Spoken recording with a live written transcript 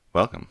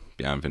Welcome,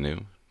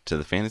 bienvenue, to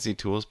the Fantasy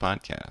Tools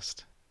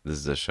Podcast. This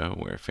is a show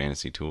where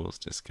fantasy tools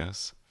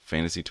discuss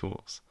fantasy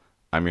tools.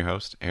 I'm your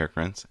host, Eric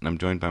Rentz, and I'm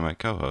joined by my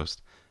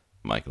co-host,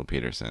 Michael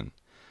Peterson.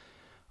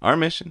 Our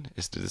mission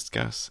is to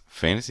discuss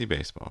fantasy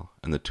baseball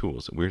and the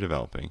tools that we're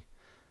developing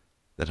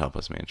that help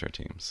us manage our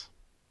teams.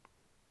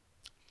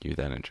 Cue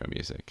that intro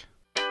music.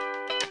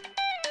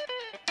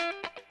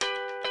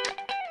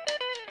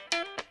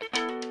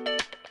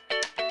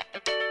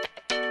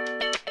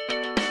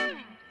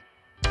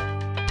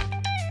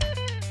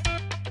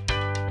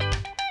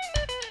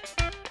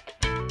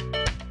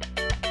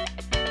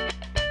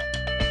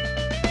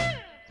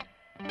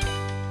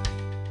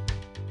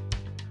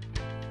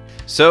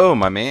 So,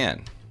 my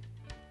man,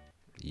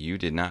 you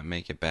did not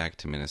make it back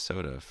to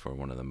Minnesota for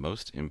one of the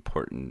most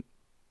important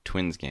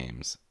Twins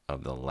games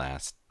of the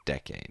last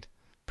decade.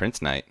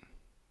 Prince Night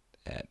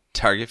at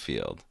Target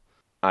Field.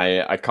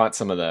 I caught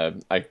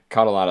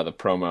a lot of the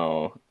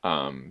promo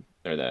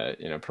or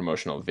the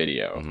promotional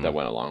video that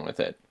went along with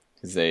it,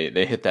 because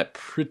they hit that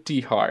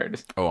pretty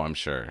hard. Oh, I'm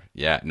sure.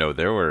 Yeah, no,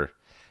 there were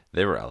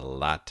a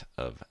lot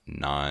of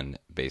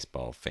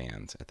non-baseball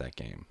fans at that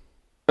game.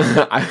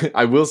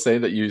 I will say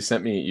that you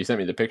sent me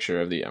the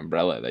picture of the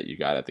umbrella that you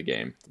got at the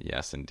game.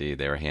 Yes, indeed,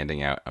 they were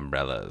handing out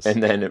umbrellas.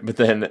 But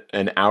then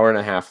an hour and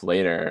a half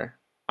later,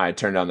 I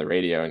turned on the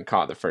radio and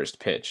caught the first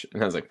pitch,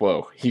 and I was like,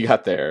 "Whoa, he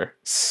got there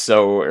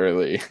so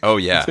early." Oh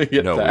yeah,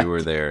 no, that. we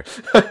were there.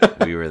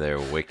 We were there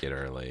wicked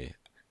early,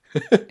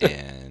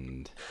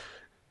 and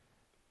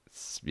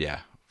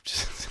yeah,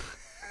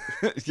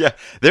 yeah,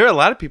 there are a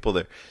lot of people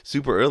there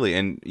super early,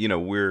 and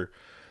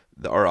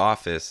our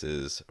office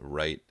is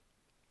right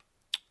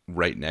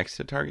next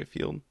to Target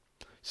Field,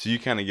 so you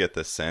kind of get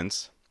the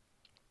sense,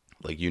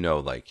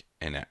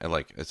 and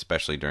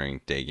especially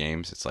during day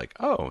games, it's like,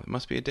 oh, it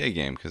must be a day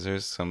game because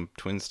there's some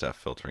Twin stuff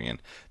filtering in.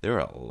 There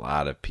are a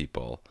lot of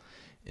people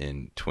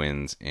in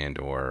Twins and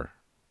or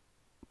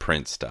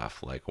print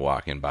stuff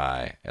walking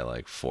by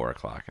at 4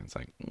 o'clock, and it's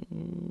like,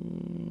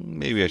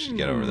 maybe I should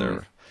get over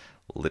there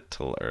a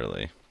little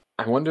early.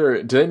 I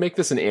wonder, do they make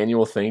this an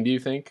annual thing, do you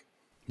think?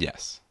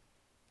 Yes.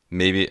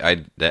 Maybe. I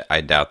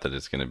doubt that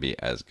it's going to be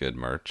as good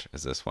merch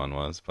as this one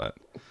was, but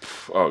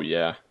oh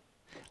yeah.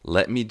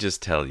 Let me just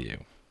tell you,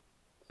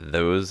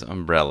 those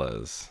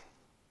umbrellas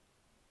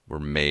were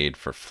made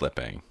for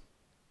flipping.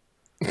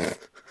 We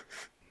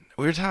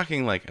were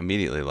talking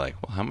immediately well,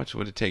 how much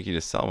would it take you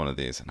to sell one of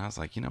these? And I was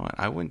like, you know what?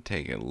 I wouldn't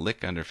take a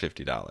lick under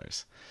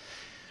 $50.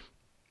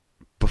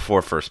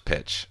 Before first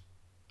pitch,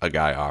 a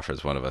guy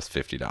offers one of us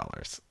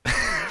 $50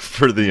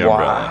 for the umbrella.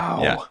 Wow.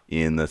 Yeah,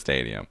 in the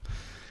stadium.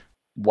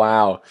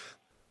 Wow.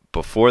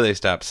 Before they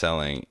stopped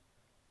selling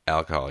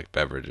alcoholic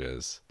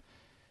beverages,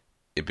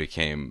 it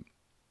became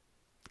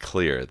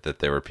clear that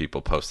there were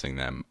people posting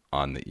them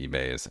on the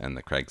eBays and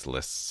the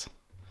Craigslists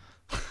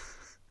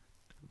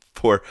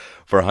for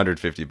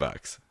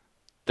 $150.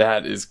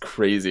 That is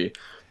crazy.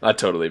 I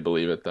totally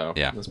believe it, though.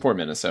 Yeah. Those poor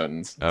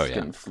Minnesotans. Oh, yeah.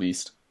 Getting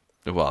fleeced.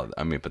 Well,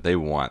 I mean, but they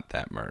want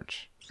that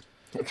merch.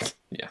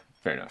 Yeah,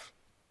 fair enough.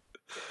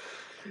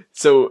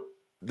 So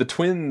the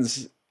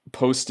Twins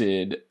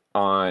posted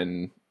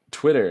on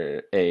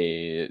Twitter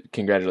a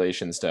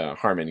congratulations to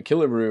Harmon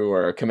Killebrew,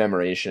 or a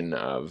commemoration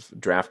of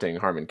drafting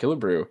Harmon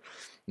Killebrew.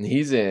 And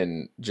he's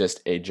in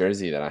just a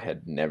jersey that I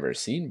had never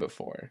seen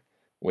before,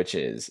 which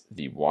is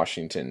the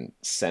Washington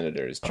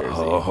Senators jersey.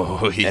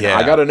 Oh, yeah. And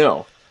I gotta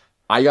know.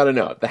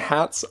 The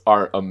hats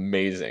are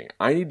amazing.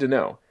 I need to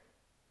know,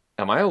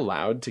 am I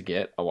allowed to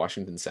get a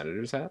Washington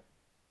Senators hat?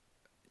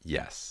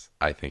 Yes,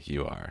 I think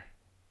you are.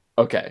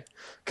 Okay,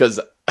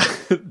 because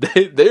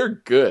they're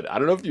good. I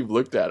don't know if you've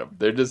looked at them.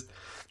 They're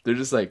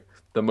just like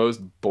the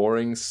most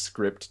boring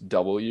script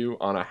W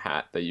on a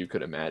hat that you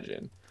could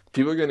imagine.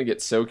 People are gonna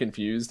get so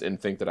confused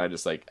and think that I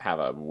just have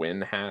a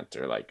win hat,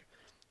 or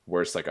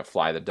worse, a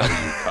fly the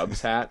W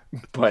Cubs hat.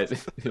 But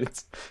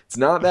it's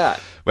not that.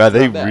 Well,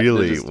 they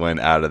really went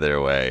out of their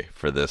way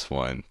for this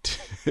one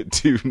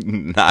to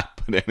not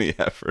put any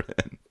effort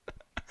in.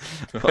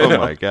 Oh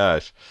my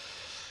gosh.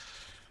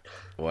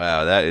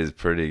 Wow, that is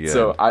pretty good.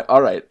 So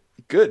all right,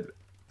 good.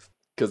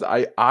 Because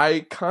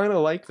I kind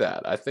of like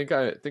that. I think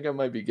I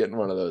might be getting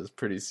one of those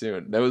pretty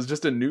soon. That was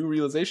just a new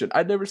realization.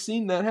 I'd never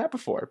seen that hat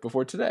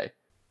before today.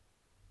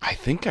 I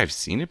think I've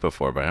seen it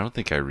before, but I don't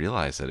think I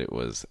realized that it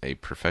was a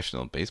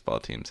professional baseball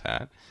team's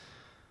hat.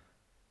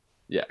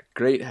 Yeah,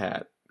 great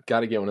hat.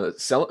 Got to get one of those.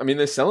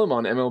 They sell them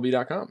on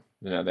MLB.com.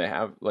 They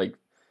have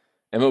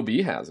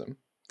MLB has them.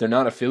 They're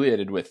not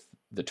affiliated with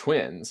the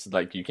Twins.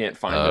 You can't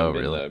find them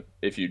really?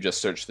 if you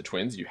just search the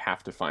Twins, you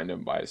have to find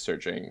them by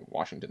searching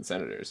Washington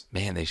Senators.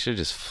 Man, they should have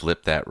just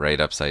flipped that right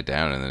upside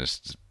down and then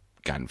just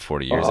gotten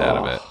 40 years out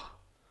of it.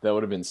 That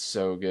would have been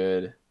so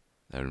good.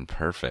 That would have been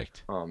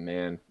perfect. Oh,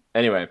 man.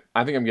 Anyway,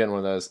 I think I'm getting one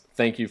of those.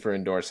 Thank you for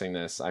endorsing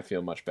this. I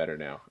feel much better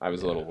now. I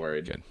was a little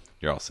worried. Good.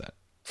 You're all set.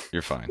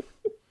 You're fine.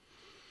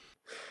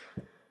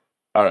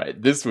 All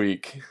right. This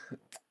week,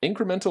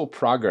 incremental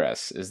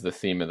progress is the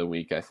theme of the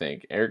week, I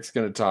think. Eric's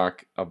going to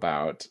talk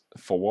about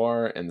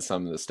Fawar and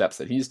some of the steps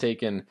that he's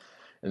taken.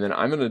 And then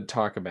I'm going to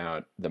talk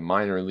about the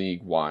minor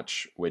league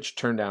watch, which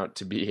turned out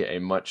to be a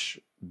much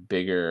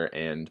bigger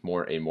and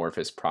more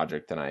amorphous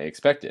project than I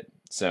expected.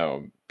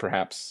 So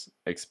perhaps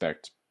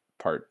expect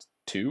part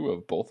 2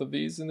 of both of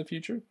these in the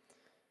future.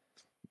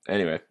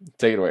 Anyway,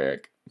 take it away,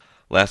 Eric.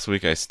 Last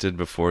week I stood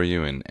before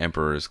you in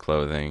emperor's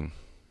clothing,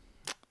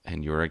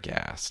 and you were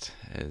aghast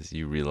as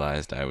you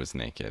realized I was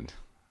naked.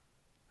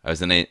 I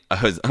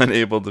was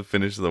unable to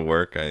finish the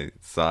work I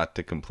sought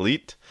to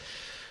complete,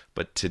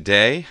 but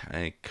today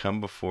I come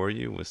before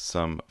you with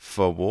some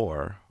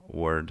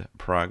forward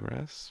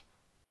progress.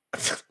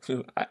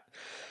 You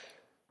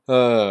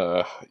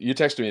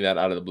texted me that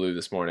out of the blue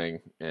this morning,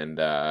 and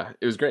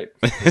it was great.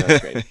 That was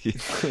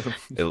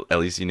great. At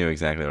least you knew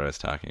exactly what I was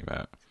talking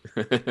about.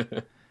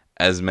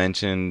 As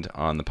mentioned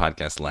on the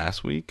podcast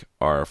last week,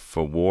 our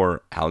FWAR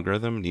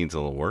algorithm needs a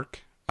little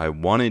work. I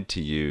wanted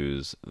to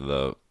use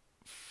the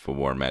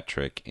FWAR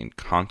metric in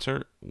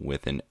concert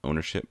with an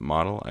ownership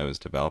model I am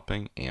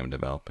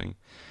developing,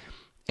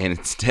 and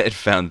instead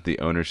found that the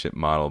ownership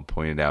model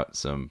pointed out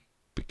some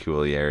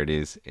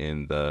peculiarities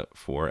in the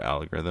FWAR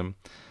algorithm,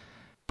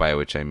 by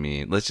which I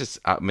mean, let's just,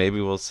 maybe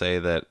we'll say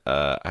that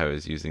I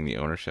was using the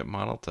ownership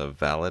model to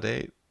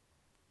validate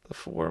the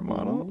FWAR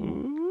model.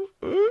 Ooh.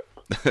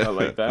 I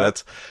like that.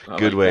 That's a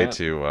good way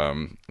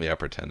to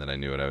pretend that I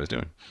knew what I was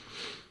doing.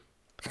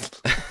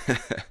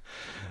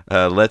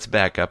 Let's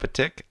back up a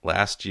tick.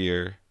 Last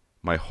year,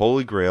 my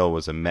holy grail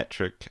was a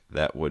metric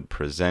that would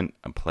present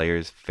a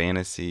player's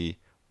fantasy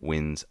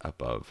wins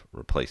above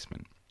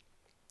replacement.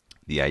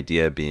 The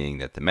idea being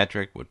that the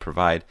metric would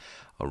provide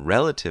a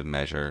relative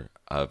measure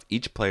of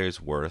each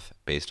player's worth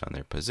based on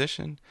their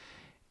position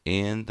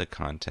and the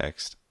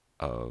context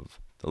of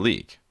the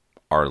league.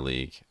 Our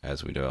league,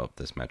 as we develop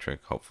this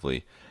metric,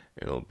 hopefully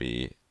it'll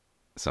be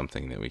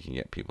something that we can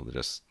get people to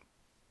just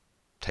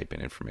type in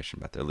information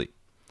about their league.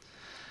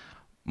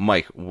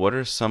 Mike, what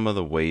are some of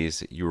the ways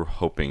that you were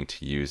hoping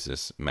to use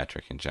this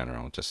metric in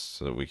general, just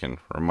so that we can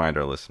remind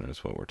our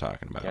listeners what we're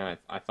talking about? Yeah,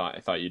 I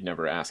thought you'd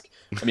never ask.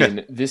 I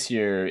mean, this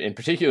year, in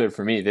particular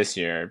for me this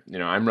year,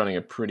 I'm running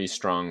a pretty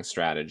strong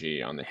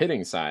strategy on the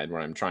hitting side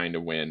where I'm trying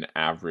to win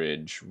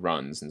average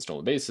runs and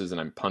stolen bases, and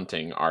I'm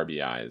punting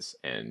RBIs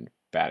and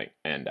batting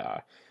and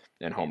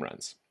home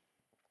runs.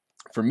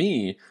 For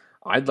me,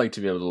 I'd like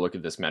to be able to look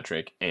at this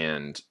metric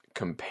and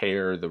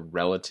compare the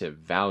relative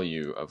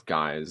value of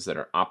guys that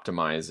are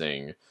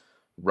optimizing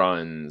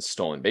runs,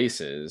 stolen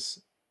bases,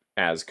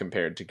 as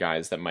compared to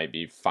guys that might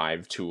be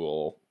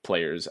 5-tool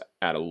players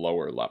at a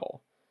lower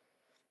level.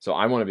 So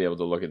I want to be able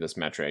to look at this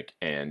metric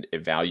and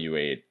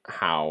evaluate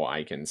how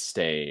I can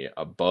stay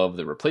above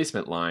the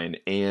replacement line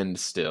and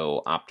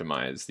still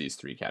optimize these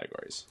 3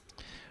 categories.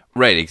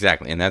 Right,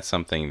 exactly. And that's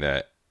something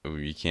that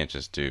you can't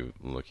just do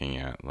looking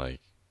at like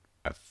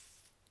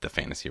the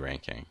fantasy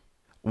ranking.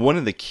 One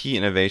of the key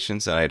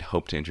innovations that I'd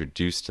hoped to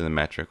introduce to the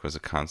metric was a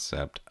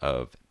concept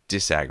of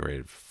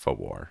disaggregated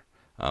FWAR,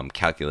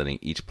 calculating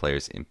each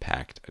player's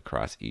impact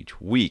across each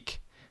week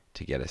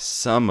to get a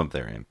sum of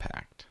their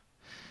impact.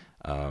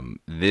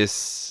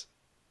 This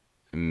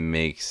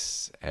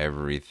makes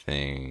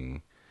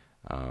everything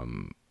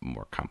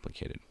more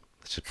complicated.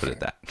 Let's just put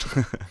it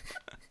that.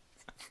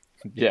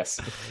 Yes.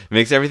 It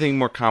makes everything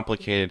more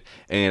complicated,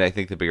 and I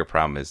think the bigger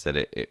problem is that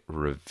it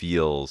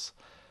reveals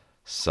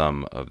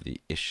some of the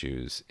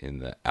issues in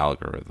the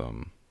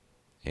algorithm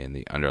and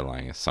the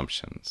underlying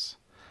assumptions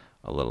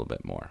a little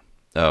bit more.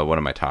 What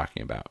am I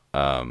talking about?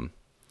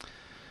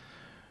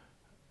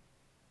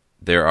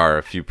 There are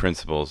a few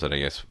principles that I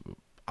guess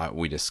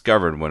we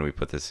discovered when we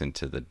put this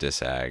into the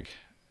disag,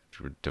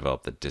 to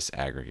develop the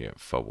disaggregate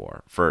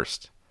FWAR.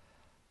 First,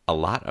 a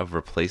lot of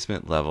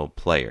replacement level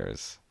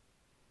players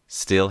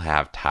still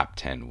have top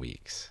 10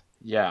 weeks.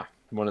 Yeah,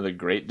 one of the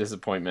great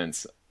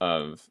disappointments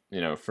of,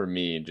 for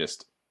me,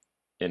 just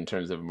in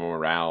terms of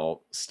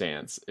morale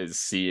stance, is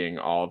seeing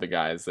all the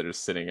guys that are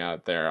sitting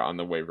out there on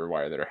the waiver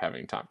wire that are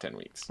having top 10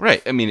 weeks.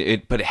 Right. I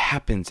mean, but it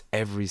happens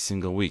every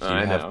single week. You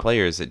have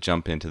players that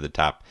jump into the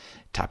top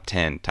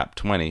 10, top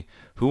 20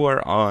 who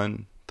are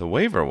on the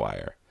waiver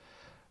wire,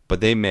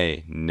 but they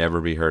may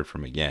never be heard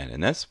from again.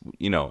 And that's,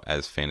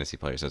 as fantasy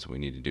players, that's what we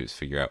need to do, is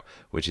figure out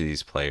which of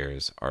these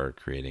players are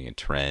creating a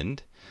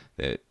trend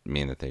that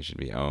mean that they should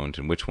be owned,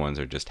 and which ones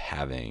are just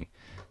having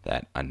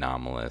that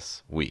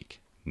anomalous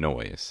week,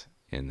 noise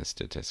in the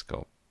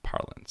statistical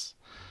parlance.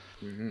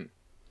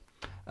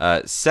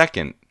 Mm-hmm.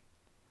 Second,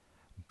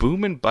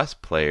 boom and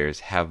bust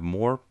players have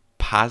more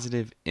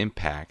positive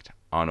impact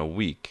on a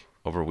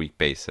week-over-week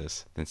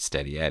basis than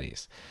steady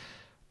eddies,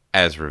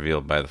 as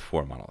revealed by the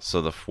FWAR model.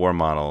 So the FWAR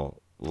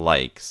model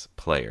likes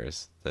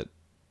players that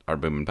are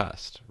boom and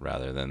bust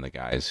rather than the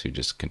guys who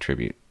just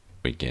contribute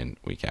week in,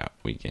 week out,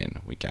 week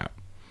in, week out.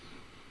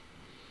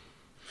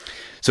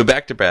 So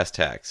back to brass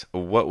tacks.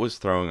 What was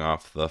throwing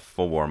off the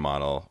FWAR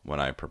model when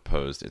I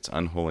proposed its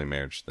unholy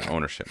marriage to the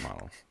ownership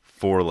model?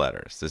 4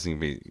 letters. This can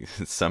be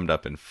summed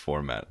up in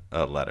 4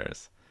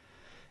 letters.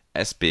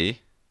 SB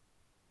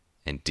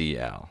and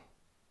DL.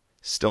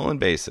 Stolen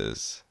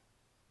bases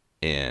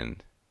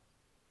and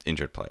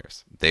injured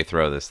players. They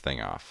throw this thing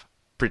off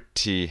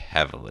pretty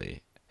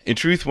heavily. In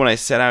truth, when I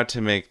set out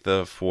to make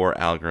the 4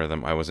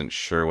 algorithm, I wasn't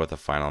sure what the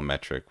final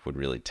metric would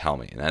really tell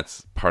me. And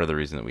that's part of the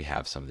reason that we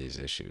have some of these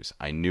issues.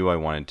 I knew I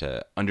wanted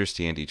to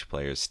understand each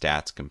player's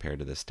stats compared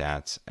to the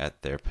stats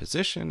at their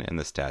position and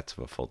the stats of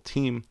a full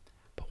team.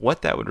 But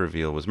what that would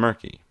reveal was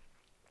murky.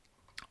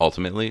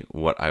 Ultimately,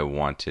 what I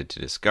wanted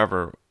to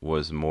discover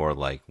was more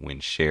like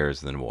win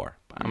shares than war.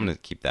 I'm going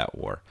to keep that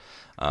war.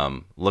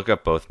 Look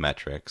up both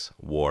metrics,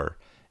 war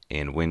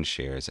and win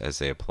shares, as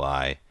they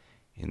apply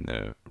in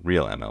the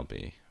real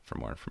MLB for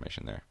more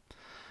information there.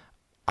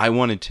 I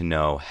wanted to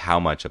know how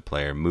much a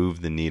player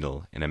moved the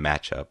needle in a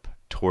matchup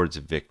towards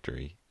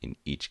victory in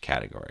each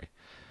category.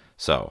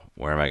 So,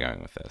 where am I going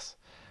with this?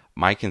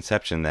 My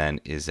conception then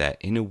is that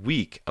in a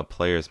week, a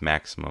player's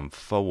maximum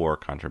full war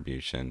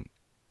contribution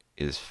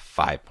is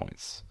 5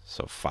 points.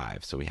 So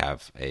 5. So we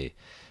have a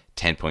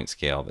 10-point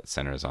scale that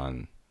centers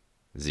on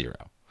 0.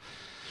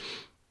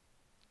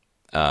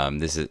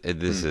 This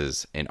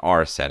is an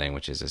R setting,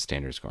 which is a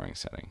standard scoring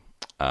setting.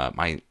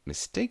 My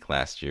mistake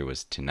last year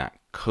was to not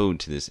code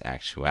to this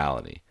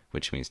actuality,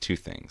 which means 2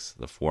 things.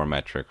 The 4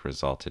 metric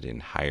resulted in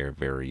higher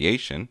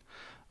variation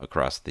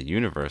across the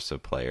universe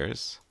of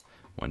players.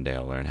 One day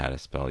I'll learn how to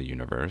spell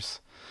universe.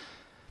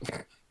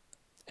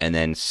 And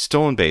then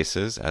stolen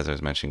bases, as I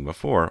was mentioning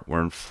before,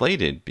 were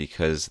inflated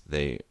because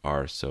they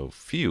are so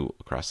few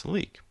across the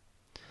league.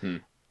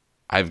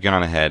 I've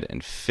gone ahead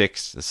and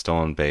fixed the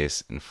stolen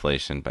base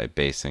inflation by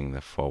basing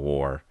the for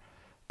war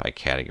by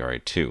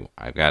category 2.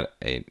 I've got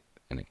an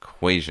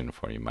equation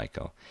for you,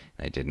 Michael.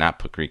 I did not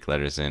put Greek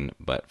letters in,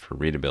 but for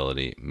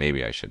readability,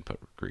 maybe I should put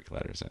Greek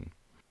letters in.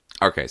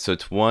 Okay, so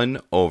it's 1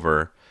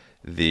 over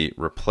the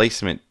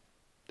replacement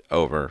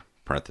over,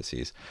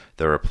 parentheses,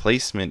 the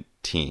replacement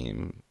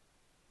team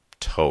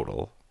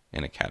total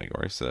in a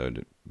category, so that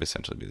would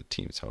essentially be the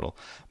team total,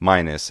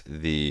 minus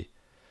the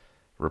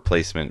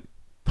replacement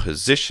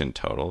position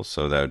total,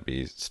 so that would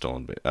be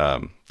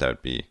that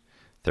would be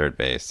third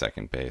base,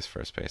 second base,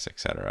 first base,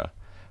 etc.,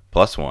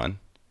 plus 1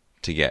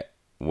 to get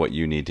what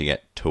you need to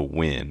get to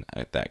win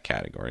at that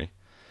category.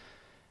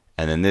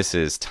 And then this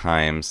is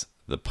times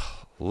the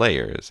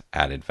player's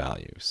added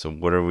value. So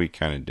what are we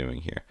kind of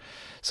doing here?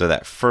 So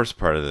that first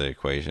part of the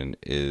equation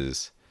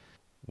is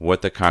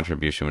what the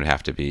contribution would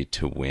have to be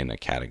to win a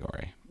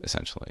category,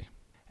 essentially.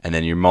 And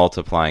then you're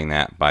multiplying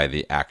that by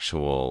the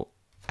actual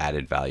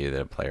added value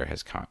that a player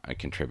has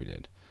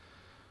contributed.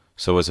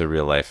 So what's a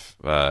real life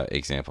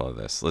example of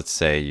this? Let's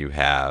say you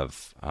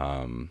have,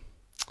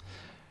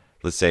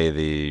 let's say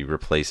the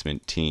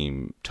replacement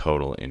team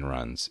total in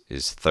runs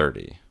is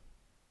 30.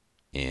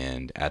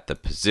 And at the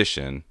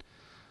position,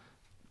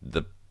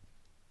 the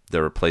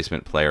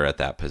replacement player at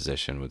that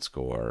position would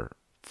score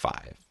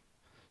 5.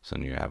 So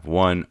you have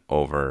 1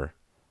 over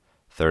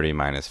 30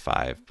 minus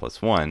 5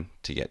 plus 1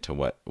 to get to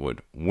what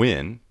would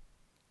win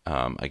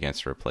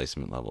against a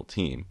replacement level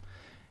team.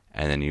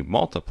 And then you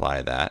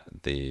multiply that,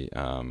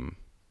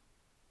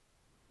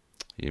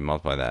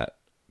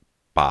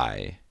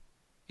 by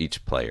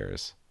each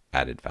player's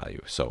added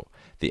value. So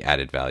the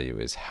added value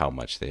is how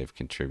much they have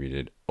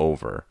contributed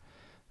over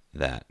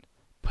that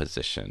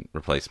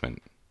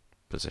replacement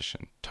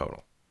position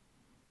total.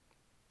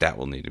 That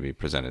will need to be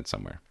presented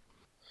somewhere.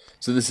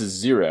 So this is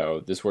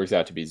 0. This works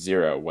out to be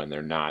 0 when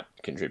they're not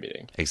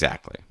contributing.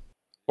 Exactly.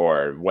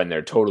 Or when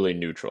they're totally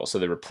neutral. So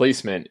the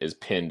replacement is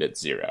pinned at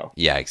 0.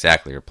 Yeah,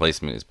 exactly.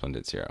 Replacement is pinned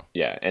at 0.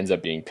 Yeah, ends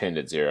up being pinned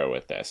at 0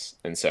 with this.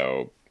 And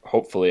so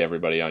hopefully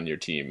everybody on your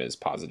team is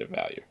positive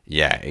value.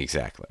 Yeah,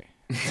 exactly.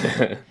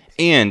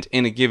 And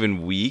in a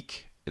given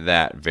week,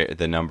 that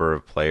the number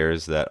of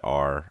players that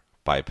are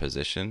by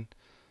position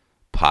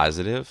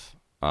positive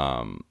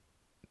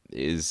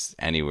is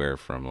anywhere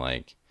from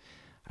like,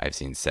 I've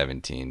seen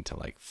 17 to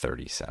like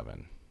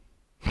 37.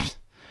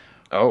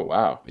 Oh,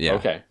 wow. Yeah.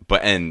 Okay.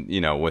 But, and you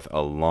know, with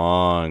a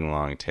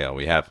long tail,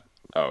 we have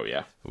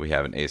an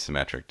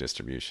asymmetric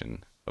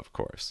distribution, of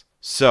course.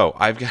 So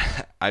I've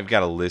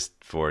got a list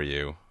for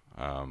you.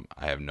 I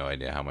have no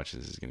idea how much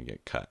this is going to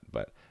get cut,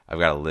 but I've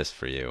got a list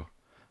for you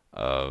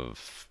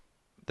of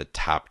the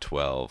top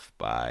 12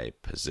 by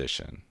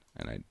position.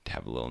 And I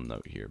have a little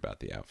note here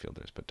about the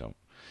outfielders, but don't.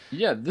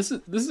 Yeah, this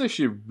is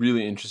actually a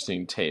really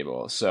interesting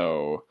table.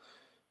 So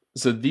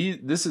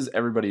this is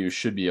everybody who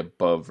should be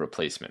above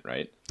replacement,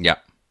 right? Yeah.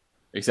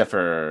 Except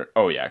for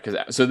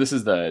this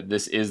is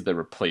the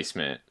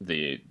replacement,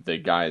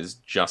 the guys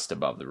just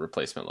above the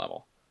replacement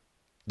level.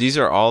 These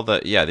are all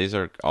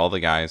the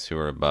guys who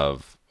are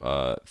above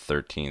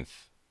 13th.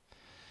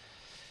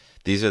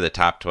 These are the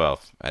top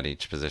 12 at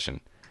each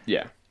position.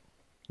 Yeah.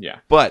 Yeah.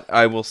 But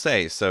I will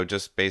say, so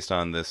just based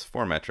on this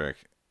 4 metric,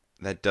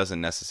 that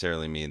doesn't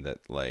necessarily mean that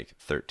like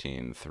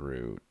 13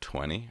 through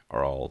 20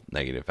 are all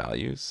negative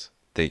values.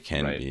 They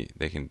can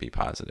be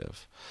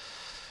positive.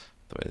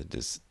 The way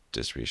the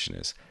distribution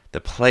is.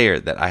 The player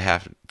that I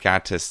have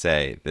got to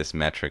say this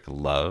metric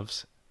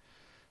loves,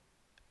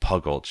 Paul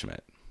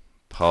Goldschmidt.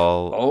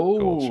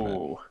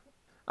 Goldschmidt.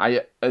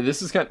 I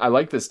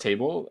like this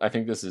table. I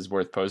think this is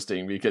worth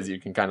posting because you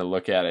can kind of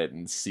look at it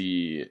and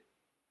see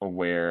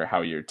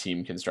how your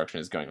team construction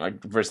is going.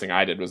 Like the first thing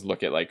I did was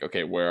look at like,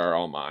 okay, where are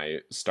all my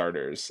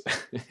starters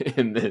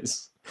in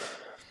this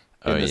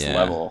Oh yeah.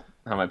 level?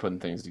 How am I putting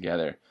things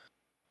together?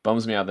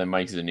 Bums me out that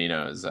Mike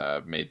Zunino has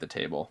made the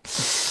table.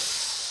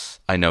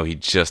 I know he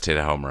just hit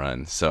a home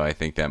run, so I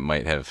think that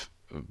might have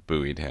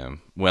buoyed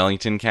him.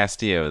 Wellington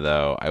Castillo,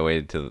 though, I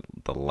waited to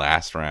the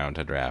last round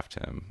to draft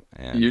him,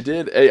 You and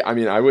did? Hey, I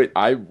mean, I waited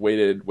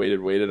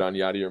on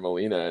Yadier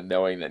Molina,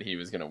 knowing that he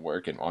was going to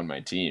work on my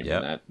team,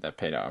 and yep, that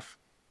paid off.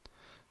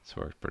 it's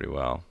worked pretty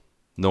well.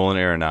 Nolan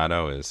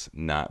Arenado is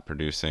not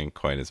producing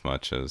quite as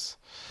much as,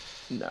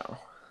 No,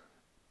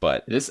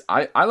 but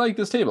I like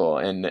this table,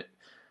 and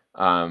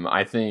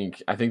I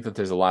think that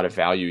there's a lot of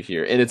value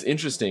here, and it's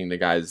interesting the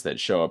guys that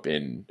show up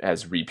in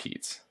as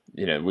repeats.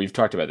 You know, we've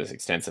talked about this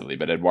extensively,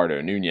 but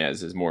Eduardo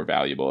Nunez is more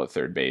valuable at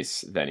third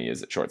base than he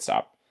is at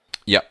shortstop.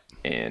 yep,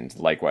 And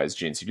likewise,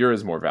 Gene Segura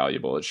is more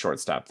valuable at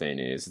shortstop than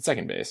he is at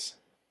second base.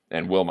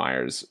 And Will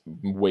Myers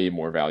way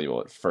more valuable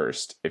at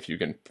first if you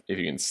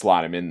can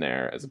slot him in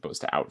there as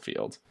opposed to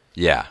outfield.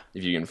 yeah,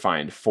 If you can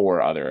find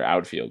four other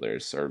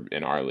outfielders, or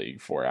in our league,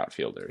 four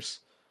outfielders,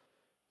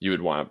 you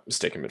would want to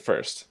stick him at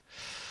first.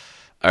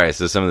 all right.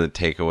 So some of the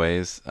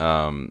takeaways.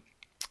 I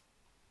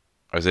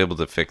was able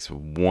to fix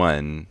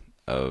one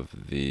of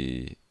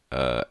the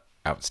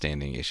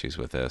outstanding issues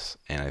with this,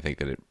 and I think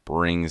that it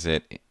brings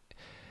it,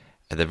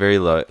 at the very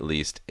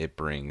least, it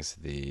brings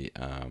the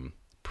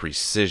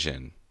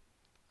precision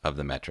of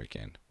the metric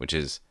in, which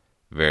is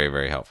very,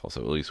 very helpful.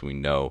 So at least we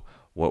know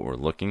what we're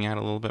looking at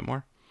a little bit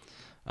more.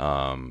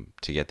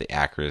 To get the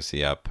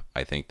accuracy up,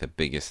 I think the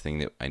biggest thing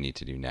that I need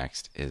to do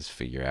next is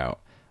figure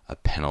out a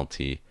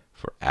penalty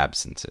for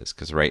absences.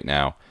 Because right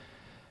now,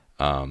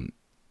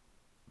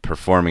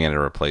 performing at a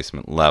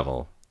replacement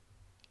level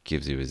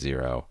gives you a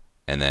 0,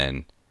 and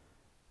then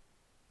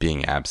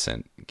being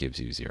absent gives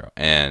you 0.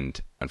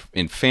 And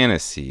in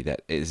fantasy,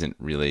 that isn't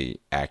really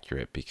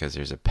accurate because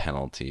there's a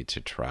penalty to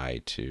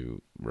try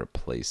to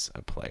replace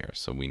a player.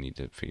 So we need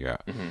to figure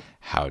out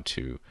how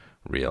to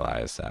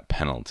realize that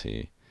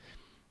penalty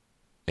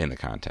in the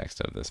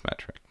context of this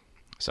metric.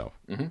 So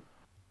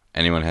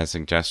anyone has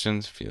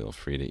suggestions, feel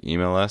free to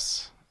email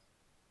us.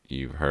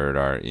 You've heard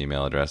our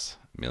email address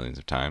millions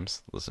of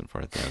times. Listen for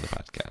it at the end of the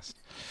podcast.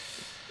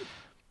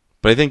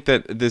 But I think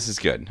that this is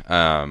good.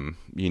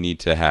 You need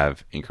to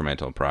have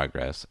incremental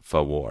progress,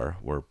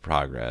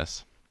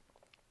 progress,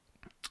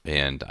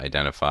 and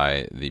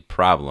identify the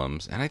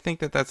problems. And I think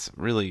that that's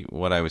really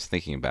what I was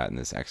thinking about in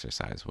this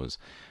exercise was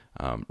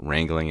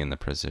wrangling in the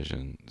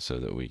precision so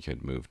that we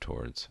could move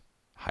towards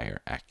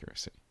higher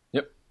accuracy.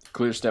 Yep.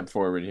 Clear step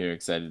forward here.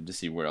 Excited to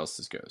see where else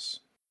this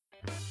goes.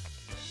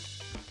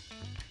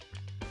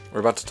 We're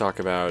about to talk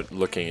about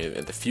looking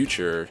at the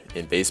future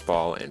in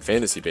baseball and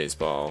fantasy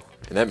baseball,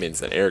 and that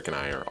means that Eric and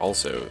I are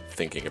also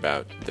thinking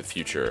about the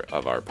future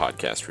of our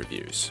podcast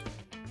reviews.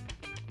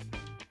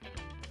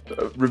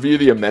 Review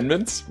the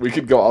amendments? We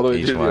could go all the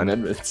way through the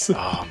amendments.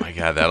 Oh my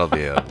god, that'll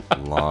be a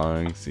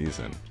long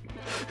season.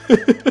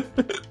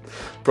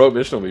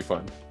 Prohibition will be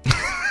fun.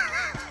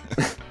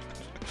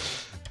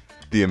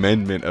 The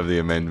amendment of the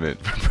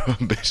amendment for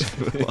Prohibition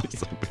will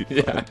also be fun.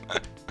 Yeah.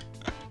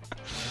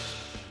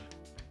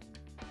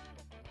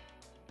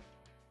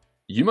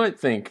 You might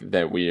think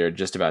that we are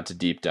just about to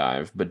deep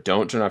dive, but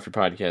don't turn off your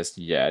podcast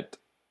yet.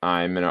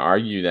 I'm going to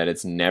argue that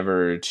it's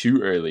never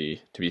too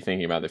early to be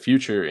thinking about the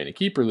future in a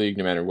keeper league,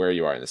 no matter where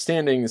you are in the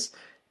standings.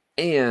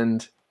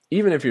 And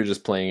even if you're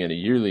just playing in a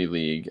yearly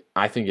league,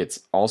 I think it's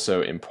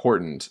also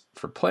important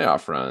for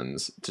playoff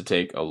runs to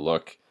take a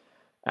look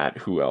at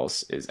who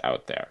else is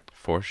out there.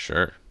 For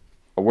sure.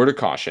 A word of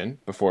caution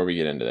before we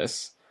get into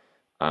this.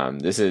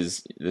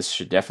 This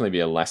should definitely be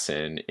a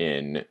lesson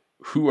in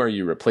who are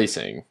you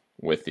replacing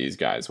with these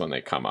guys when they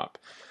come up.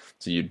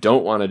 So you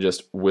don't want to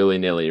just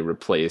willy-nilly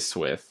replace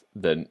with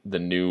the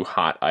new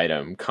hot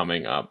item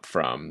coming up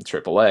from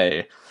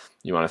AAA.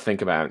 You want to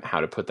think about how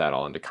to put that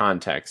all into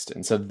context.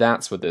 And so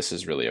that's what this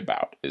is really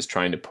about, is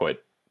trying to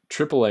put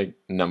AAA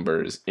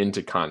numbers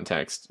into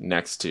context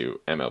next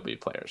to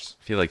MLB players.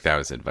 I feel like that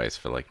was advice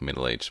for like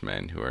middle-aged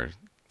men who are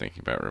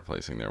thinking about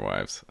replacing their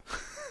wives.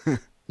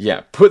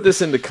 Yeah, put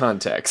this into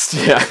context.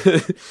 Yeah.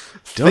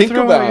 Don't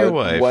throw out your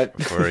wife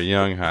for a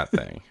young hot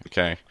thing,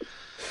 okay?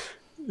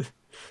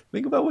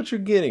 Think about what you're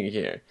getting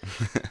here.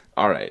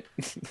 All right.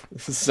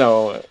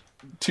 So,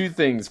 two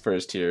things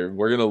first here.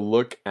 We're going to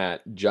look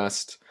at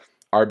just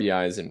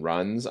RBIs and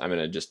runs. I'm going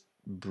to just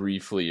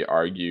briefly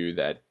argue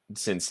that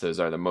since those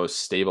are the most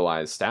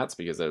stabilized stats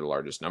because they're the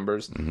largest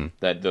numbers,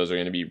 that those are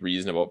going to be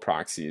reasonable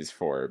proxies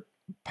for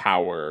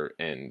power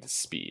and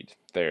speed.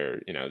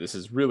 This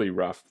is really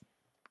rough.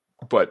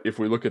 But if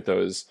we look at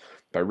those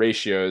by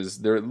ratios,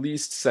 they're at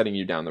least setting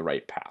you down the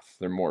right path.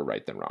 They're more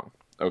right than wrong.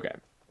 Okay.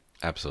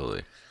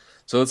 Absolutely.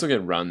 So let's look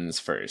at runs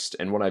first.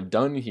 And what I've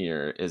done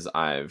here is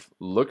I've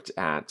looked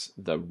at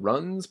the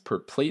runs per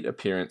plate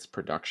appearance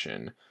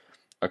production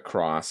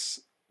across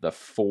the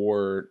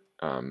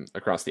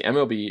across the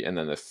MLB and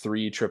then the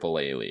 3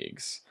 AAA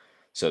leagues.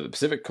 So the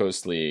Pacific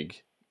Coast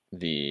League,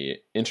 the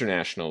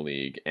International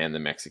League, and the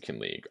Mexican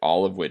League,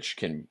 all of which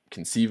can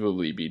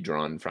conceivably be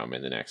drawn from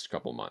in the next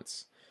couple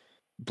months.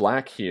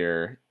 Black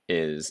here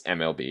is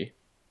MLB.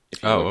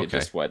 If you Oh, look at okay.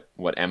 just what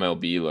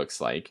MLB looks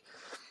like,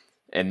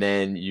 and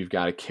then you've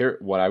got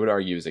what I would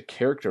argue is a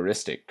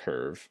characteristic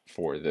curve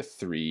for the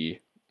three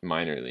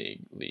minor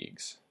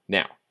leagues.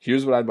 Now,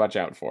 here's what I'd watch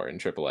out for in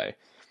AAA.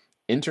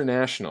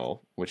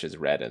 International, which is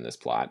red in this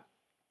plot,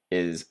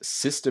 is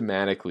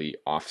systematically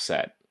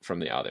offset from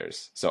the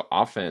others. So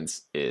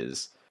offense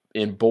is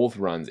in both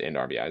runs and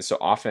RBIs. So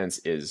offense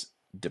is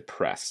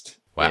depressed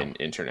in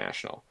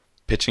international.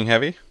 Pitching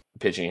heavy?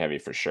 Pitching heavy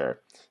for sure.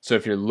 So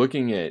if you're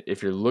looking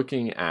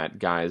at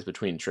guys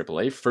between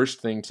AAA, first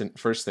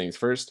things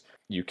first,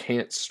 you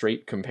can't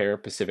straight compare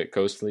Pacific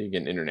Coast League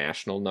and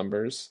international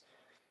numbers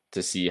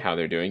to see how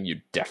they're doing.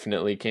 You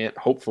definitely can't.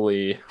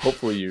 Hopefully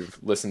you've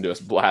listened to us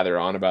blather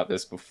on about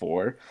this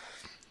before.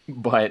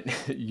 But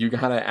you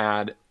got to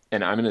add,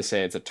 and I'm going to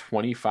say it's a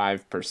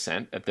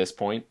 25% at this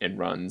point in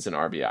runs and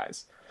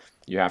RBIs.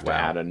 You have to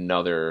add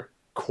another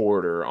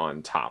quarter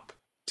on top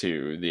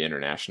to the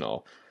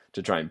international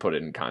to try and put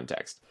it in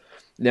context.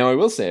 Now, I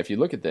will say, if you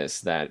look at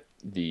this, that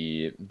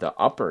the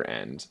upper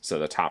end, so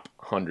the top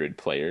 100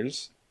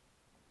 players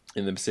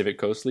in the Pacific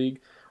Coast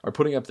League, are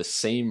putting up the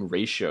same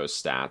ratio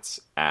stats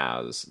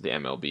as the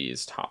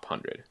MLB's top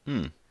 100.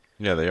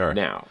 Yeah, they are.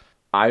 Now,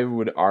 I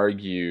would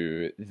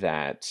argue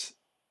that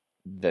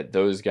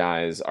those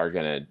guys are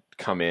going to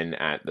come in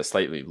at the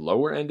slightly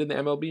lower end in the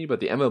MLB, but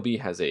the MLB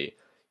has a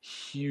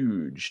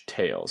huge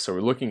tail. So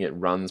we're looking at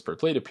runs per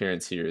plate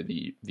appearance here.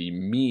 The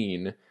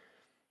mean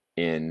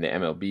in the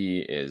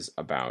MLB is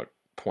about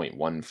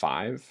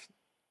 0.15,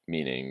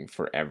 meaning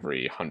for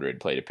every 100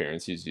 plate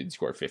appearances, you'd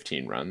score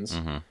 15 runs,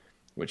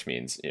 which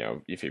means,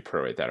 if you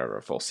prorate that over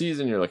a full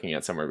season, you're looking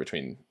at somewhere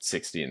between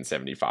 60 and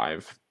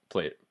 75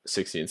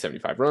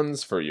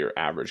 runs for your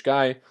average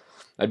guy.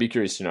 I'd be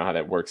curious to know how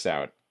that works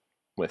out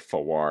with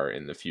Fawar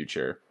in the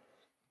future.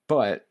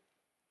 But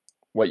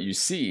what you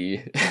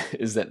see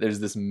is that there's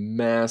this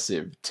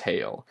massive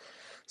tail.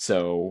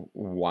 So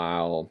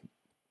while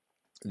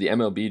the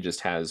MLB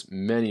just has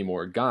many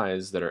more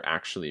guys that are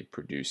actually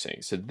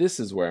producing. So this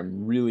is where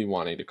I'm really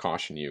wanting to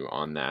caution you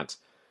on that.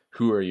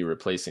 Who are you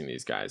replacing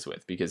these guys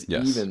with? Because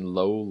even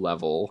low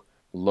level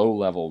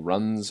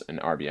runs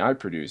and RBI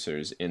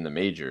producers in the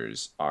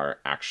majors are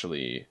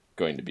actually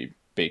going to be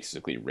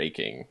basically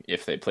raking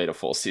if they played a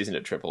full season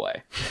at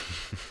AAA.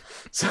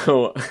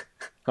 So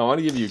I want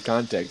to give you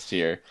context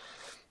here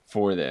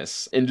for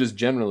this. And just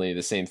generally,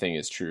 the same thing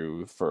is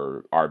true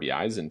for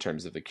RBIs in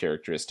terms of the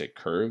characteristic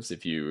curves.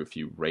 If you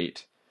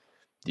rate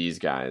these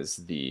guys,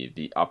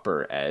 the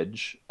upper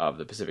edge of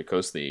the Pacific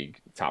Coast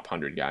League top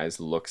 100 guys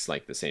looks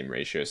like the same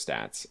ratio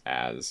stats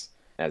as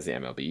the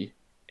MLB,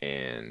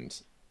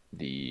 and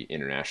the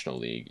International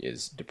League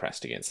is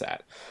depressed against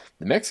that.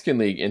 The Mexican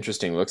League,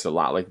 interesting, looks a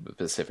lot like the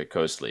Pacific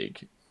Coast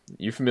League.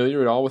 You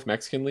familiar at all with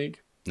Mexican League?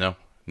 No,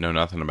 know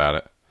nothing about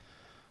it.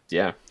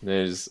 Yeah,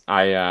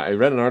 I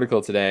read an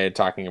article today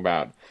talking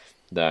about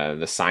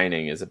the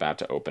signing is about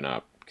to open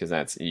up, because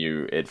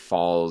it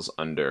falls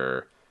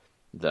under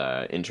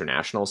the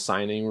international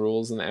signing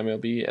rules in the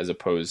MLB, as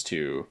opposed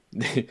to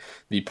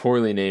the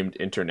poorly named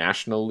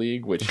International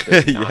League, which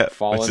does not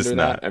fall under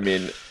that. I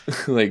mean,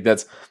 like,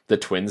 that's the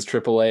Twins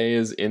AAA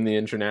is in the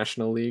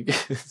International League.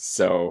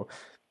 So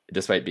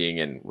despite being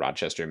in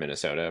Rochester,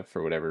 Minnesota,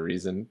 for whatever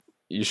reason,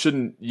 you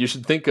should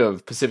think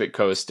of Pacific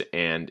Coast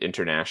and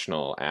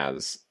International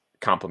as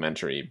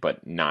complementary,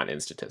 but not in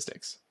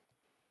statistics.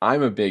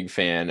 I'm a big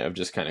fan of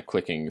just kind of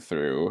clicking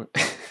through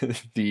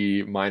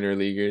the minor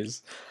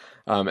leaguers.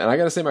 And I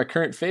got to say, my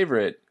current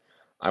favorite,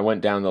 I went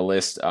down the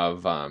list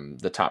of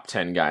the top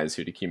 10 guys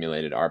who'd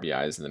accumulated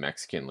RBIs in the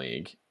Mexican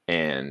League.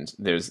 And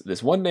there's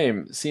this one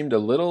name seemed a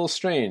little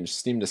strange,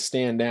 seemed to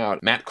stand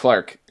out. Matt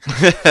Clark.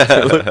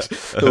 I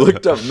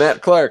looked up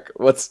Matt Clark.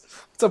 What's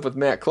up with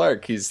Matt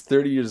Clark? He's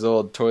 30 years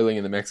old, toiling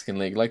in the Mexican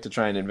League. I'd like to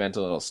try and invent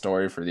a little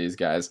story for these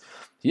guys.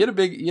 He had a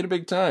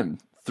big time.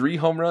 3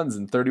 home runs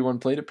and 31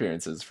 plate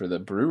appearances for the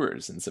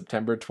Brewers in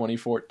September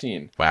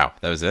 2014. Wow,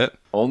 that was it?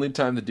 Only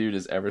time the dude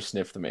has ever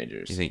sniffed the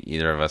majors. You think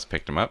either of us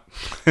picked him up?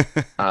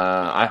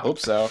 I hope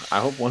so. I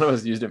hope one of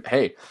us used him.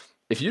 Hey,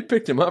 if you'd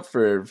picked him up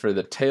for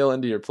the tail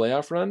end of your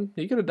playoff run,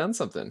 he could have done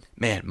something.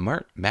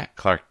 Man, Matt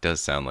Clark does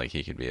sound like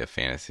he could be a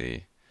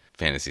fantasy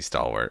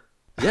stalwart.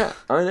 Yeah,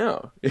 I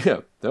know.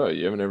 Yeah. Oh,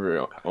 you haven't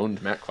ever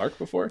owned Matt Clark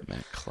before?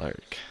 Matt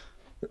Clark.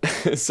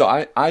 So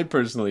I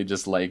personally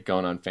just like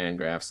going on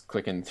Fangraphs,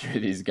 clicking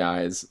through these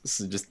guys,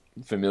 so just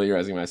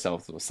familiarizing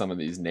myself with some of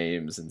these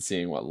names and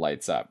seeing what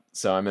lights up.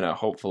 So I'm going to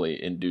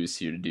hopefully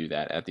induce you to do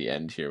that at the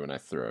end here when I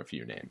throw a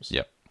few names.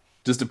 Yep.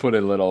 Just to put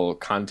a little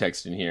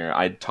context in here,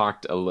 I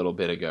talked a little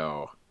bit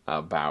ago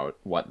about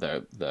what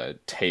the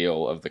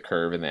tail of the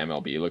curve in the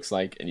MLB looks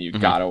like, and you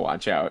got to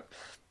watch out.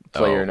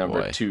 Player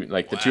number 2,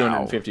 like the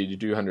 250 to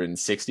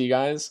 260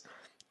 guys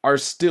are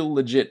still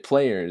legit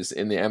players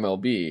in the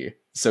MLB.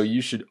 So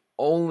you should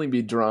only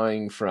be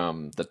drawing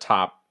from the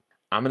top,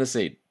 I'm going to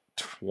say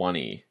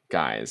 20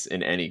 guys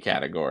in any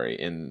category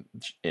in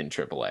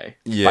AAA by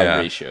Yeah.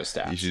 ratio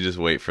stats. You should just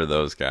wait for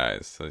those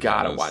guys.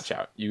 Gotta watch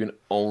out. You can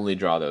only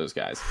draw those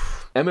guys.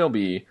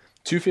 MLB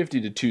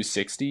 250 to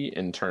 260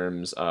 in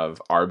terms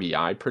of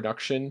RBI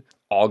production.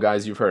 All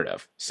guys you've heard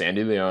of: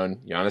 Sandy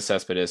Leon, Giannis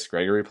Cespedes,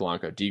 Gregory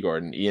Polanco, D.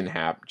 Gordon, Ian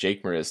Happ,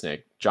 Jake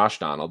Marisnick, Josh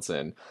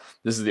Donaldson.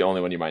 This is the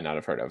only one you might not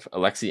have heard of: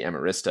 Alexi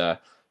Amarista,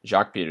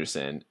 Jacques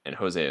Peterson, and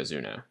Jose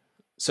Ozuna.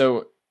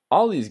 So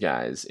all these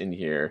guys in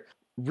here,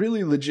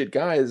 really legit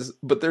guys,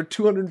 but they're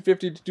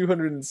 250 to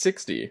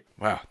 260.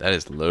 Wow, that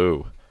is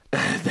low.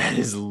 That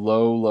is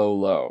low, low,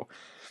 low.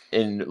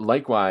 And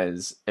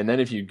likewise, and then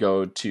if you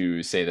go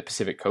to, say, the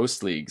Pacific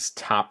Coast League's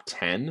top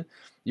 10,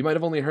 you might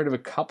have only heard of a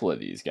couple of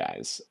these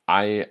guys.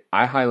 I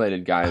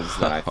highlighted guys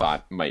that I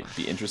thought might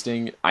be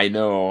interesting. I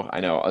know.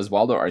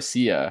 Oswaldo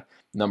Arcia,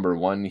 number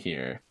 1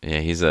 here. Yeah,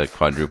 he's a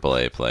quadruple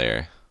A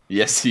player.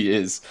 Yes, he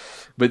is.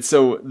 But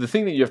so the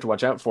thing that you have to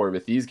watch out for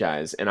with these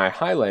guys, and I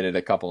highlighted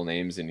a couple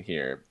names in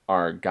here,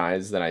 are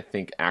guys that I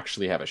think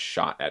actually have a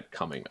shot at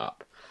coming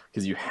up.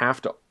 Because you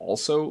have to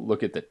also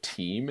look at the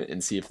team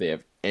and see if they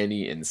have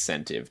any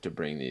incentive to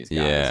bring these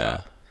guys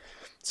up.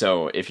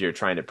 So if you're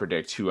trying to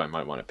predict who I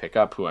might want to pick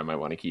up, who I might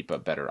want to keep a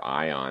better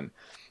eye on,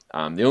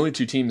 the only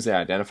 2 teams they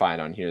identified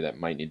on here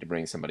that might need to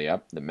bring somebody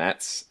up, the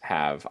Mets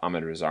have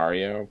Ahmed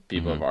Rosario.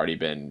 People have already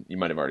you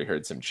might have already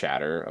heard some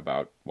chatter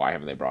about why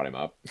haven't they brought him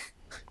up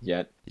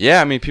yet.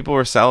 Yeah, I mean, people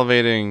were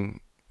salivating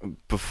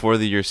before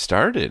the year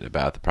started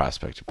about the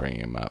prospect of bringing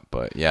him up.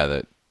 But yeah,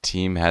 the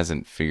team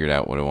hasn't figured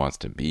out what it wants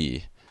to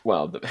be.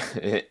 Well,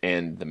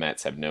 and the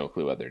Mets have no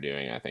clue what they're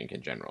doing, I think,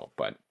 in general.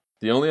 But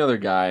the only other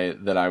guy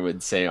that I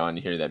would say on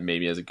here that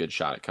maybe has a good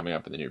shot at coming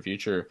up in the near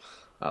future,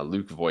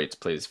 Luke Voigt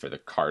plays for the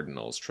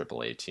Cardinals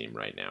AAA team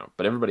right now.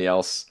 But everybody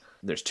else,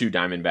 there's 2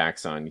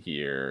 Diamondbacks on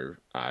here,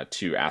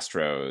 2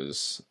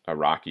 Astros,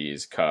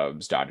 Rockies,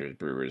 Cubs, Dodgers,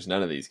 Brewers.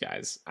 None of these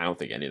guys, I don't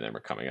think any of them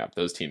are coming up.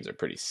 Those teams are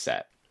pretty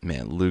set.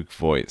 Man, Luke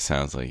Voigt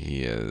sounds like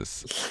he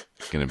is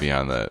going to be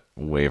on the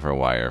waiver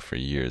wire for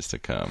years to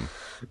come.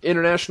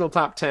 International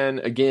top 10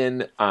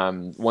 again.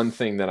 One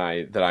thing that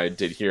I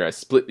did here, I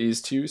split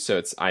these 2,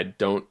 so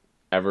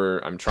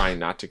I'm trying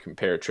not to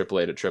compare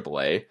AAA to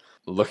AAA.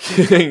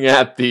 Looking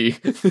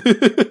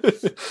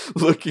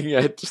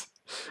at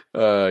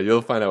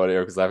you'll find out what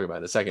Eric was laughing about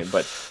in a second,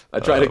 but I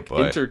try to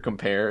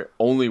intercompare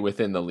only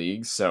within the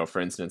leagues. So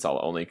for instance, I'll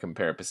only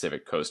compare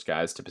Pacific Coast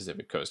guys to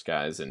Pacific Coast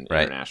guys and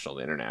international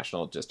to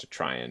international, just to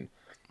try and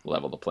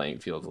level the playing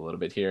field a little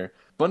bit here.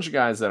 Bunch of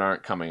guys that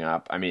aren't coming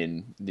up. I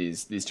mean,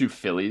 these 2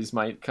 Phillies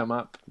might come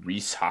up: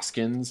 Rhys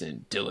Hoskins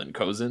and Dylan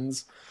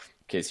Cozens,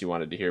 in case you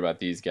wanted to hear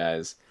about these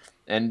guys.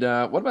 And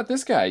what about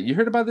this guy? You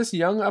heard about this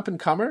young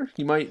up-and-comer?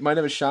 He might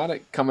have a shot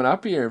at coming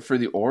up here for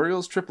the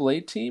Orioles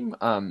AAA team.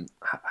 How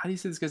do you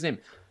say this guy's name?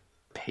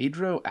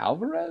 Pedro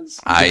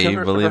Alvarez? I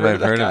believe I've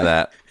heard of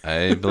that.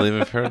 I believe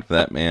I've heard of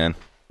that, man.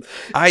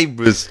 I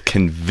was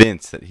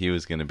convinced that he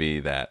was going to be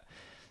that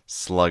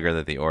slugger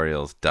that the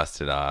Orioles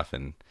dusted off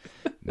and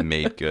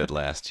made good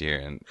last year.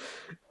 And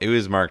it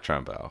was Mark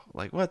Trumbo.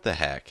 Like, what the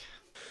heck?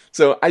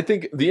 So I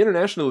think the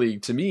International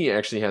League, to me,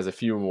 actually has a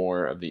few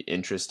more of the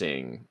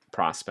interesting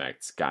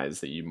prospects,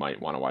 guys that you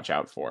might want to watch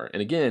out for.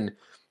 And again,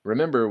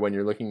 remember, when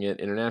you're looking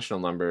at international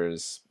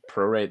numbers,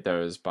 prorate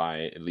those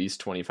by at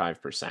least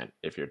 25%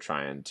 if you're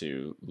trying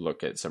to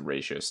look at some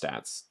ratio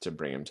stats to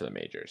bring them to the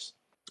majors.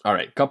 All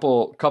right,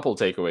 couple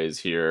takeaways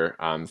here,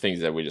 things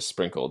that we just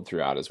sprinkled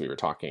throughout as we were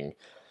talking.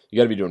 You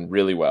got to be doing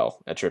really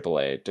well at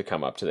AAA to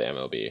come up to the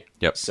MLB.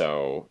 Yep.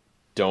 So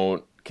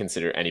don't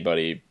consider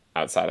anybody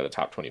outside of the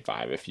top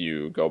 25. If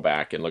you go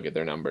back and look at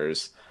their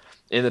numbers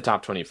in the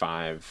top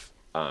 25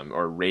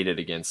 or rated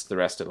against the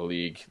rest of the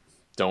league,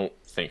 don't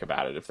think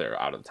about it if they're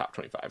out of the top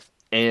 25.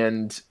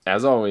 And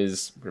as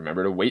always,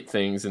 remember to weight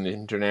things in the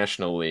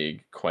International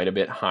League quite a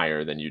bit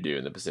higher than you do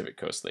in the Pacific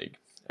Coast League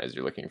as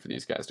you're looking for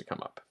these guys to come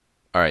up.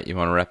 All right, you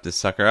want to wrap this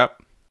sucker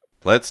up?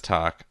 Let's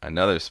talk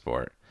another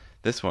sport.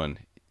 This one,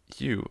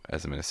 you,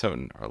 as a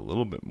Minnesotan, are a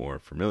little bit more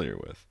familiar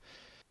with.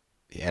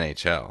 The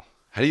NHL.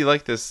 How do you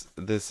like this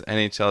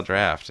NHL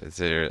draft? Is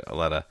there a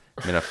lot of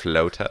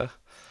Minnesota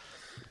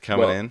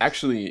coming in?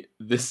 Actually,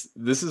 this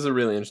is a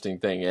really interesting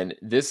thing, and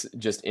this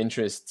just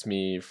interests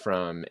me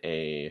from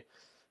a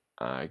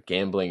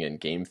gambling and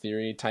game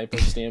theory type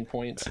of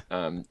standpoint,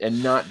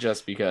 and not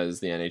just because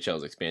the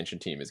NHL's expansion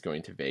team is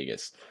going to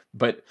Vegas.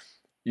 But,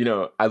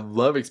 I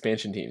love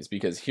expansion teams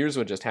because here's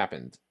what just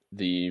happened.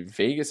 The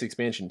Vegas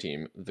expansion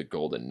team, the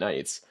Golden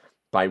Knights,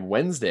 by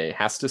Wednesday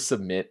has to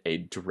submit a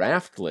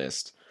draft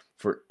list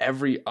for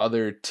every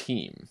other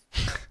team.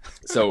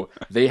 So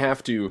they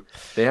have to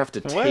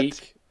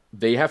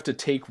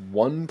take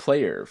one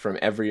player from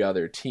every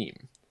other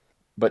team.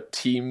 But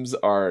teams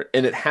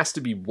and it has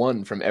to be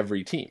one from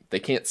every team. They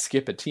can't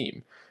skip a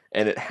team.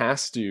 And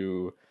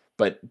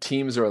but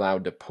teams are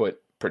allowed to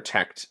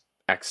protect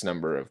X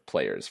number of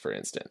players, for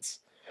instance.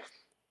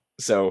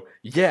 So,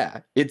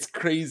 yeah, it's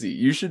crazy.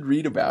 You should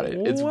read about it.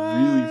 It's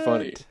really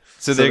funny.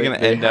 So they're going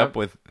to end up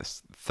with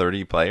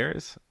 30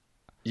 players?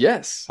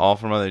 Yes. All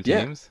from other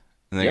teams?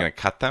 Yeah. And they're going to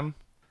cut them?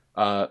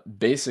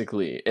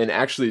 Basically, and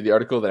actually, the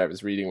article that I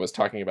was reading was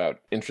talking about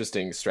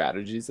interesting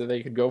strategies that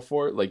they could go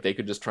for. Like they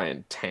could just try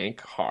and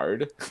tank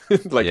hard,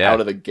 like Yeah. out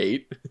of the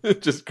gate.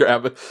 Just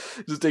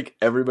take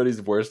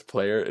everybody's worst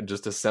player and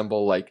just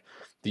assemble like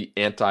the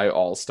anti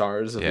All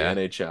Stars of Yeah.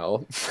 the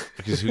NHL.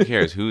 Because who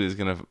cares? Who is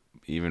gonna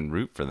even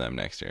root for them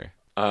next year?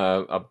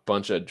 A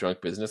bunch of drunk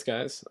business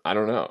guys. I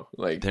don't know.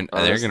 Like They're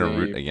gonna root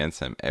honestly,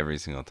 against them every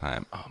single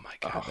time. Oh my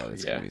god, oh that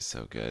is yeah, gonna be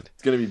so good.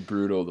 it's gonna be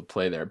brutal to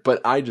play there.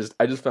 But I just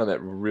found that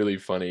really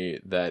funny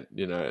that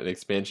an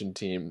expansion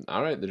team.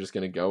 All right, they're just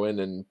gonna go in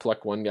and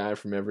pluck one guy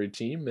from every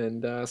team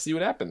and see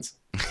what happens.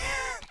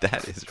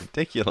 That is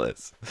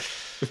ridiculous.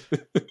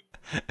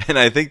 And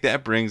I think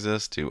that brings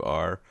us to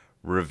our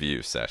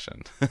review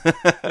session.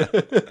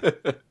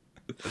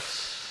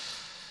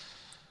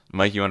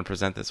 Mike, you want to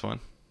present this one?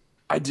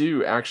 I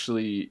do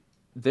actually.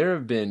 There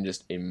have been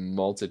just a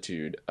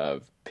multitude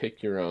of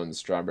pick your own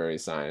strawberry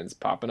signs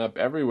popping up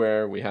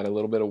everywhere. We had a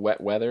little bit of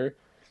wet weather.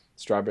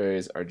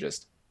 Strawberries are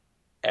just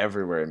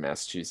everywhere in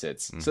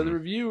Massachusetts. So the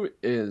review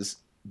is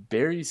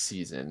berry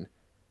season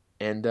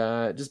and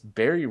just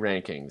berry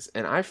rankings.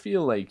 And I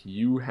feel like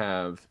you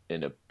have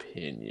an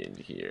opinion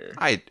here.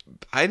 I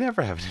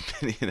never have an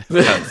opinion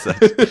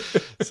about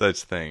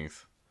such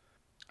things.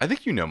 I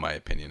think you know my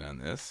opinion on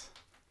this.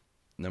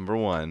 Number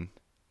one,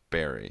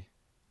 berry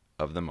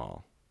of them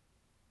all.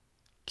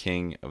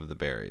 King of the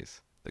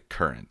berries, the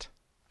currant.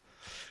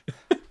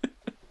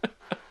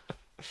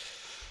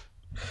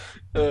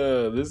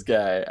 This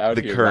guy out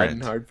The here currant.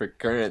 riding hard for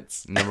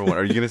currants. Number one.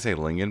 Are you gonna say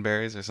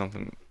lingonberries or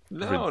something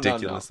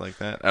ridiculous like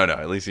that? Oh no,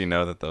 at least you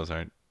know that those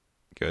aren't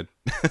good.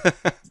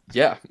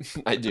 Yeah,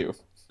 I do.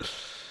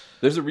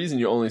 There's a reason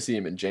you only see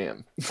him in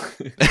jam.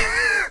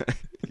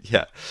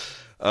 Yeah.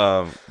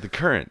 The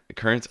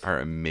currants are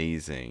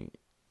amazing.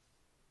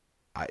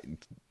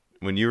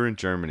 When you were in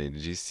Germany,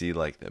 did you see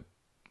like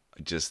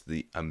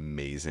the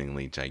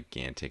amazingly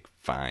gigantic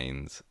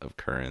vines of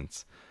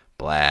currants,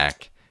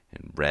 black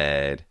and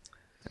red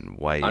and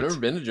white? I've never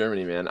been to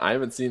Germany, man. I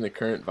haven't seen the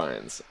currant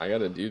vines. I got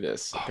to do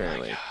this.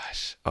 Apparently, Oh my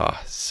gosh!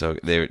 Oh,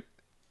 they're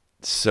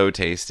so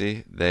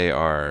tasty. They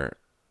are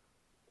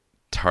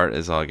tart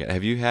as all get.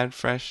 Have you had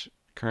fresh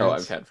currants? oh,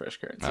 I've had fresh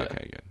currants. Yeah.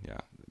 Okay, good. Yeah,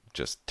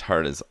 just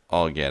tart as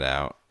all get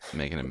out.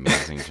 Make an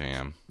amazing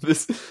jam.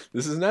 This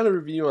is not a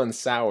review on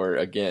sour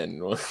again.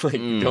 Like,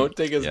 don't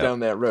take us Yep. down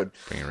that road.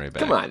 Bring it right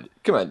back.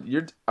 Come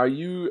on. Are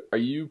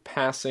you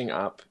passing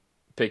up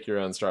pick your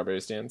own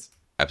strawberry stands?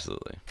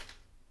 Absolutely.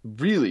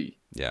 Really?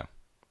 Yeah.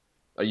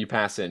 Are you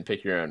passing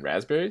pick your own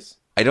raspberries?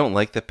 I don't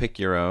like the pick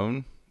your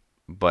own,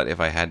 but if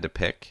I had to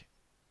pick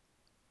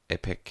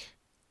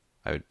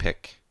I would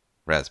pick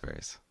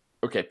raspberries.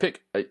 Okay,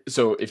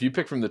 so if you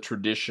pick from the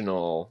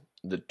traditional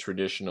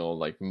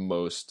like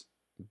most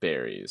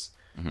berries,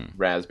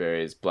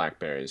 raspberries,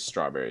 blackberries,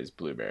 strawberries,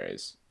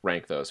 blueberries,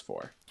 rank those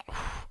four.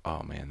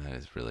 Oh man, that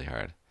is really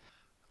hard.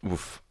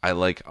 Oof. I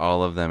like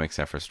all of them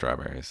except for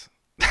strawberries.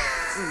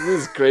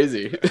 This is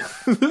crazy.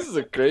 This is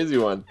a crazy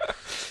one.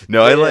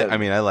 No,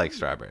 Man. I like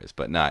strawberries,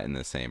 but not in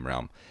the same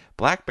realm.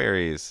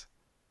 Blackberries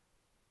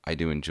I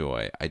do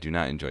enjoy. I do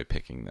not enjoy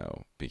picking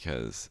though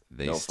because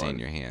they No stain fun.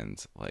 your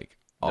hands like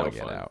all No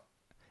get fun. out.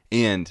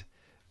 And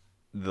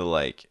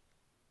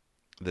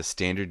the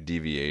standard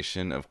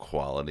deviation of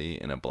quality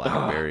in a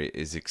blackberry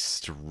is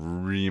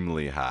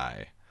extremely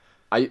high.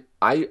 I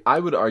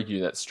would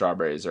argue that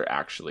strawberries are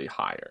actually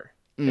higher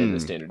in the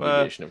standard what?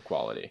 deviation of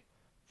quality.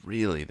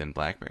 Really, than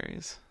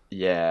blackberries?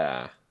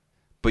 Yeah.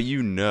 But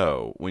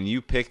when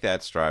you pick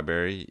that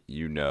strawberry,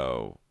 you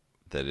know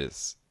that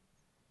it's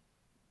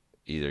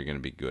either going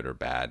to be good or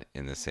bad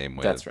in the same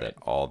way That's that right.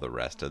 all the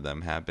rest of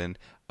them have been.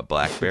 A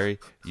blackberry,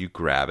 you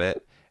grab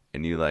it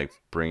and you like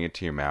bring it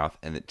to your mouth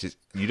and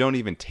you don't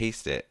even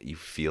taste it. You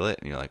feel it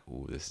and you're like,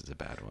 "Ooh, this is a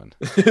bad one."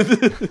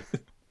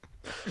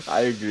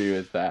 I agree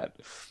with that.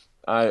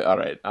 All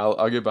right.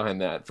 I'll get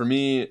behind that. For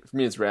me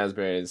it's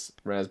raspberries.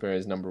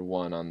 Raspberries number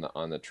one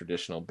on the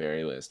traditional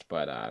berry list,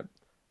 but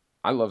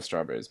I love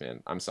strawberries,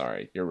 man. I'm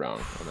sorry. You're wrong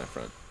on that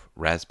front.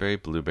 Raspberry,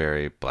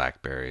 blueberry,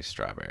 blackberry,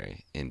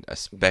 strawberry, and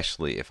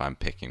especially if I'm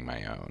picking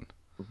my own.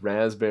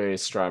 Raspberry,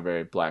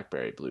 strawberry,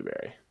 blackberry,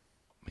 blueberry.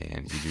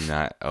 Man, you do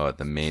not. Oh,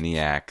 the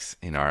maniacs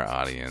in our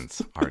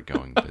audience are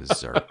going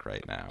berserk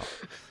right now.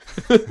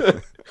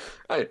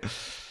 I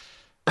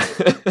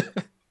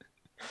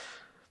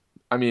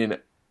I mean,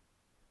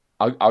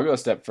 I'll go a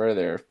step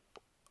further.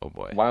 Oh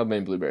boy! Wild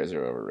Maine blueberries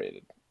are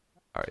overrated.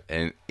 All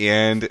right,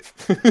 and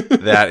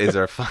that is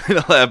our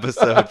final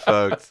episode,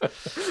 folks.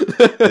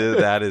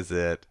 That is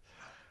it.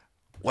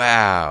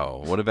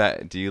 Wow. What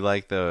about? Do you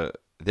like the?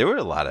 There were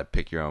a lot of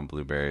pick your own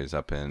blueberries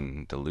up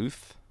in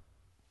Duluth.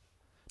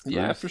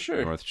 Yeah, Duluth, for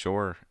sure. North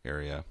Shore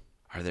area.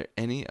 Are there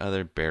any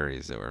other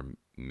berries that we're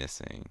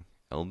missing?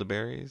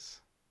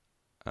 Elderberries?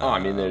 Oh, I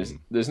mean,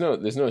 there's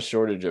no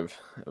shortage of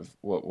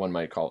what one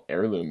might call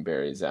heirloom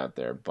berries out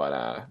there, but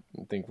I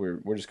think we're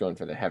just going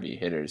for the heavy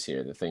hitters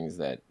here, the things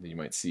that you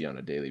might see on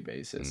a daily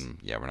basis.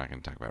 Yeah, we're not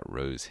going to talk about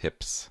rose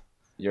hips.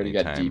 You already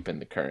got anytime. deep in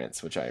the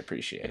currents, which I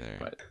appreciate, There.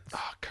 but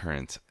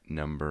Current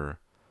number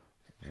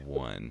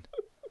one.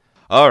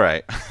 All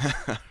right.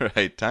 All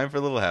right. Time for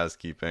a little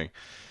housekeeping.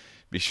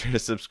 Be sure to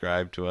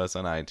subscribe to us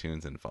on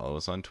iTunes and follow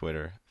us on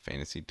Twitter.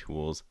 Fantasy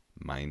Tools,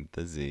 mind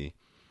the Z.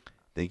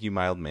 Thank you,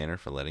 Mild Manner,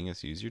 for letting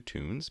us use your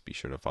tunes. Be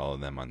sure to follow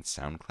them on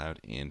SoundCloud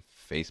and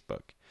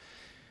Facebook.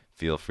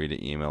 Feel free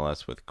to email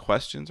us with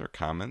questions or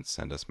comments.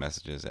 Send us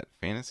messages at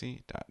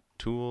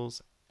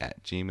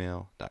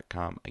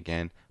fantasy.tools@gmail.com.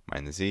 Again,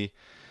 mind the Z.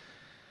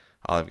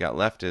 All I've got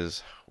left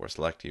is worst of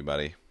luck to you,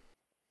 buddy.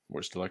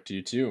 Worst of luck to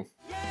you, too.